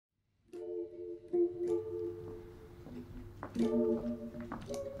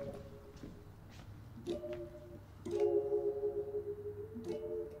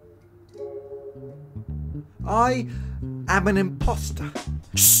I am an imposter.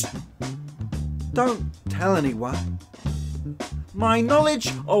 Shh! Don't tell anyone. My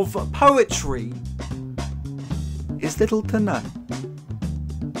knowledge of poetry is little to none.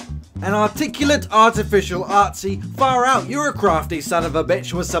 An articulate, artificial, artsy, far out, you're a crafty son of a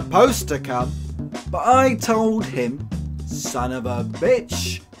bitch was supposed to come. But I told him, son of a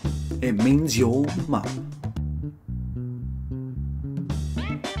bitch, it means your mum.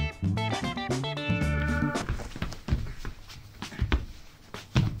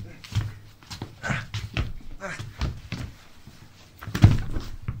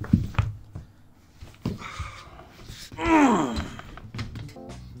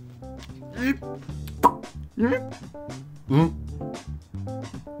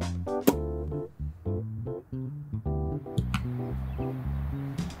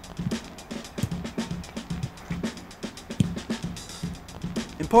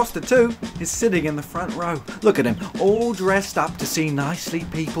 Imposter 2 is sitting in the front row. Look at him, all dressed up to see nicely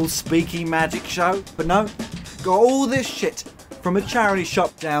people's speaky magic show. But no, got all this shit from a charity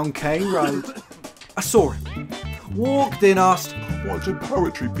shop down K Road. I saw him. Walked in, asked, "What do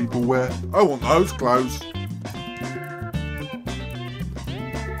poetry people wear? I want those clothes."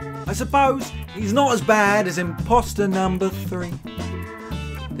 I suppose he's not as bad as imposter number 3.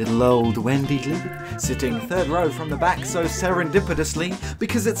 Little old Wendy Lee, sitting third row from the back so serendipitously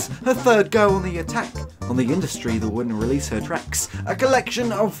because it's her third go on the attack on the industry that wouldn't release her tracks. A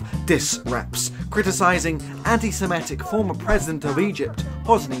collection of diss raps criticising anti-Semitic former president of Egypt,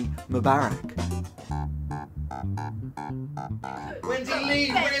 Hosni Mubarak. Wendy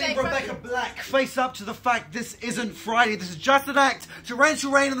Lee, really Rebecca Black, face up to the fact this isn't Friday, this is just an act.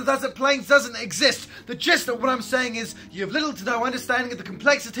 Torrential rain on the desert plains doesn't exist. The gist of what I'm saying is, you have little to no understanding of the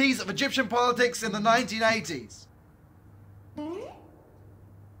complexities of Egyptian politics in the 1980s.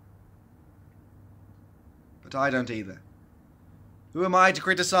 But I don't either. Who am I to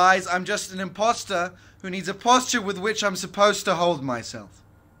criticise? I'm just an imposter who needs a posture with which I'm supposed to hold myself.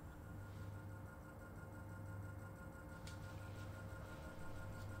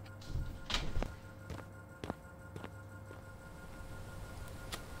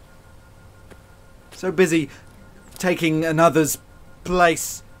 So busy taking another's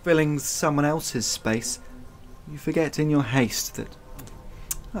place, filling someone else's space, you forget in your haste that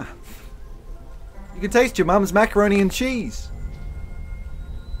you can taste your mum's macaroni and cheese.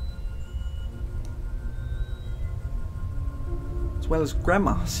 As well as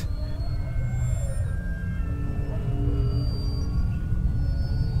grandma's.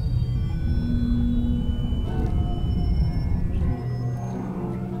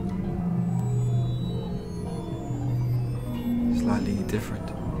 Slightly different.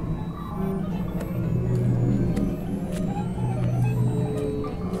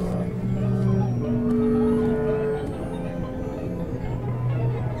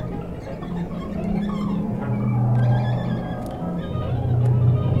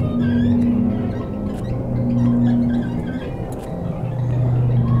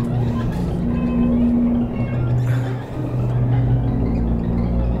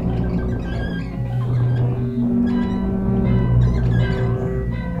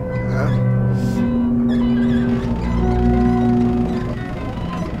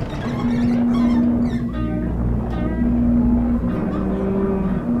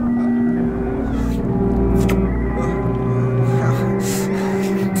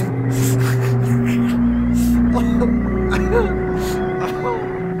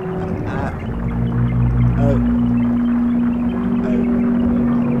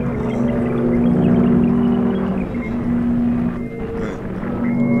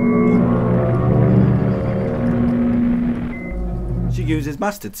 Uses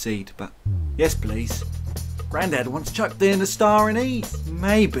mustard seed, but yes please. Grandad once chucked in a star anise.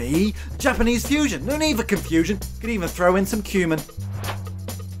 Maybe Japanese fusion, no need for confusion. Could even throw in some cumin.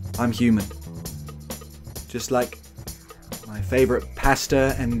 I'm human. Just like my favourite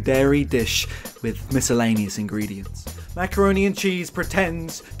pasta and dairy dish with miscellaneous ingredients. Macaroni and cheese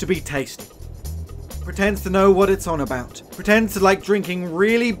pretends to be tasty. Pretends to know what it's on about. Pretends to like drinking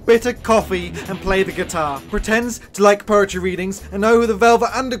really bitter coffee and play the guitar. Pretends to like poetry readings and know who the Velvet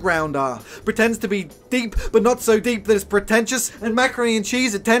Underground are. Pretends to be deep but not so deep that it's pretentious. And macaroni and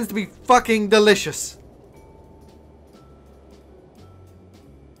cheese, it tends to be fucking delicious.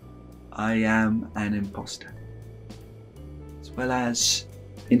 I am an imposter. As well as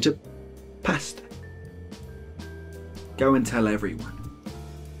into pasta. Go and tell everyone.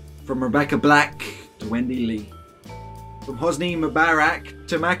 From Rebecca Black to Wendy Lee. From Hosni Mubarak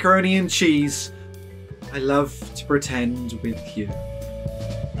to macaroni and cheese, I love to pretend with you.